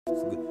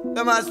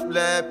Δεν μας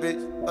βλέπεις,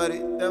 sorry,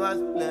 δεν μας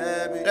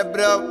βλέπεις. Ρε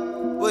μπρο,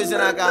 πού είσαι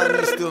να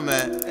κανονιστούμε,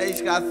 έχεις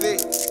χαθεί.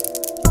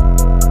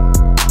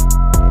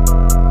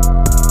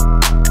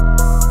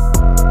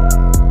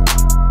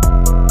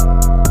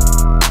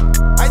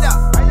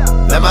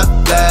 Δεν μας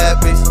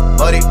βλέπεις,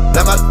 sorry,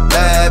 δεν μας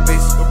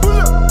βλέπεις.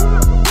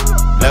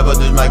 Βλέπω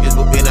τους μάγκες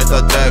που είναι στο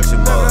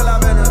τρέξιμο.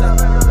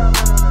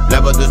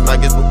 Βλέπω τους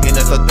μάγκες που είναι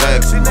στο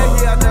τρέξιμο.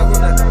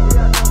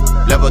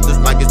 Βλέπω τους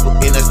μάγκες που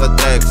είναι στο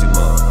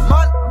τρέξιμο.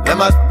 Δεν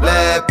μας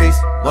βλέπεις,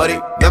 μωρί,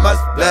 δεν μας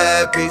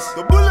βλέπεις.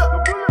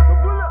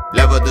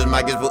 Βλέπω τους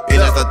μάγκες που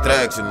είναι στο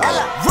τρέξιμο.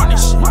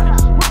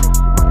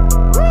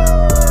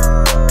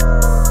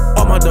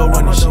 All my dough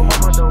running shit.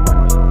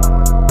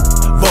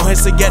 Both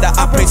hands together,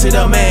 I pray to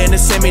the man to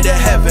send me to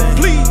heaven.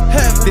 Please,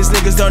 these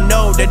niggas don't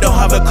know, they don't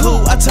have a clue.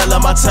 I tell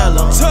them.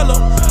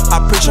 I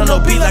preach on no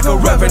beat like a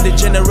reverend.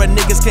 Degenerate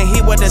niggas can't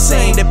hear what they're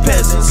saying, they're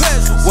peasants.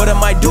 What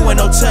am I doing?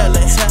 No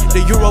telling.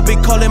 The Euro be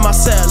calling my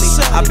Sally.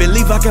 I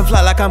believe I can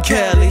fly like I'm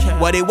Kelly.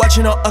 Why they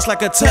watching on us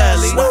like a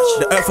telly?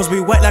 The earth was be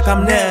wet like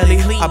I'm Nelly.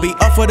 I be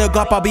up for the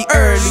guap, I be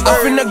early. I'm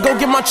finna go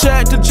get my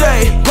check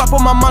today. Guap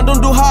on my mind,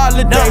 don't do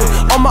holiday.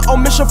 On my own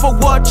mission for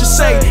what you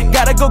say.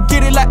 Gotta go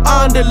get it like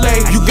underlay.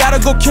 You gotta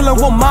go killin'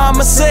 what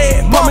mama said.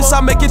 Promise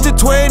I'll make it to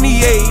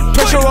 28.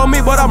 Pressure on me,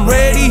 but I'm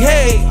ready.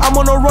 Hey, I'm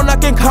on a run, I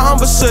can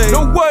conversate.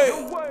 No way.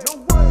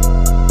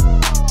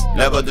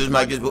 Βλέπω τους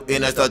μάγκες που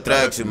είναι στο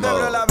τρέξιμο.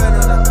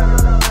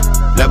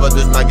 Βλέπω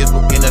τους μάγκες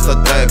που είναι στο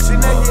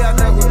τρέξιμο.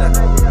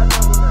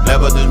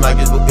 Βλέπω τους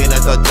μάγκες που είναι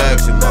στο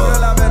τρέξιμο.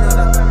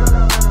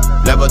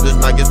 Βλέπω τους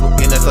μάγκες που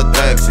είναι στο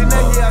τρέξιμο.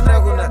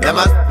 Δεν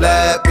μας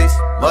βλέπεις,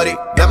 μωρί,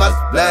 δεν μας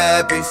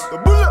βλέπεις.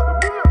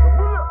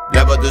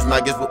 Βλέπω τους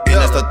μάγκες που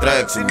είναι στο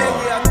τρέξιμο.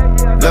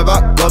 Βλέπω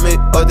ακόμη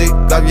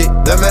ότι κάποιοι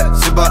δεν με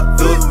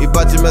συμπαθούν. Οι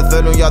μπάτσοι με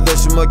θέλουν για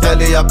δέσιμο κι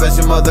άλλοι για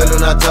πέσιμο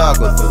θέλουν να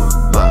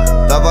τσακωθούν. Μα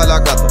τα βάλα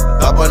κάτω,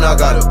 από ένα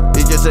κάρο.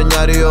 Είχες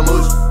 9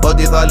 ομούς,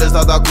 ό,τι θα λες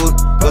θα τα ακούν.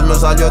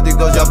 Κόσμος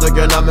αλλιώτικος γι' αυτό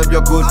και να με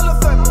πιο cool.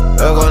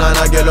 Έχω έναν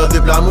άγγελο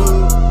δίπλα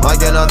μου, μα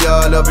και ένα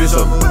διάολο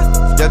πίσω μου.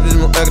 Σκέψεις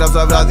μου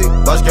έγραψα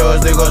βράδυ, πας και ο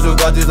στίχος σου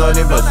κάτσει στον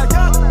ύπνο σου.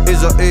 Η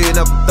ζωή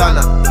είναι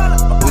πουτάνα,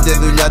 ούτε η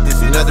δουλειά της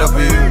είναι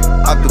τροφή.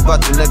 Απ' του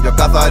μπάτσι είναι πιο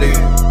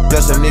καθαρή,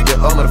 πιο σεμνή και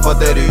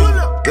ομορφότερη.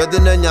 Δεν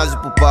την νοιάζει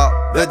που πάω,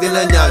 δεν την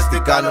νοιάζει τι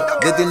κάνω.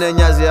 Δεν την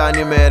νοιάζει αν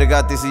είμαι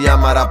εργάτης ή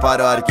άμα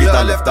ραπάρω, αρκεί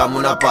τα λεφτά μου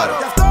να πάρω.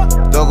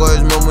 Το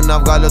εγωισμό μου να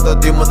βγάλω το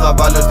τι μου θα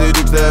βάλω,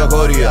 στηρίξτε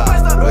εγχωρία.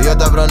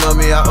 Προϊόντα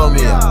προνόμια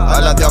όμοια,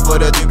 αλλά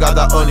διαφορετικά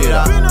τα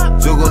όνειρα.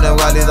 Σου έχουνε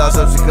βγάλει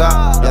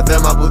δασοψυχά για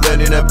θέμα που δεν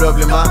είναι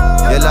πρόβλημα.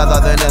 Η Ελλάδα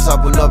δεν είναι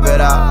σαν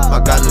πουνόπερα, μα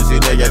κάνουν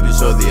συνέχεια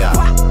επεισόδια.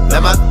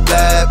 Δεν μας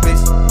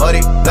βλέπεις,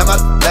 μωρί, δεν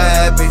μας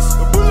βλέπεις.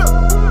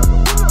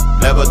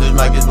 Βλέπω τους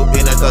μάγκες που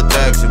είναι στο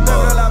τρέξιμο.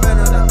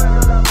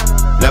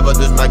 Βλέπω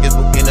τους μάγκες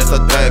που είναι στο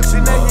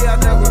τρέξιμο.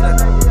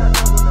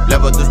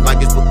 Βλέπω τους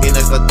μάγκες που είναι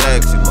στο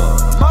τρέξιμο.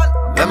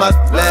 Δεν μας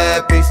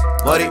βλέπεις,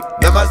 μωρί,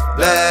 δεν μας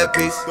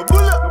βλέπεις.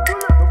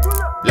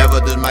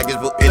 Βλέπω τους μάγκες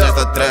που είναι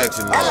στο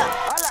τρέξιμο.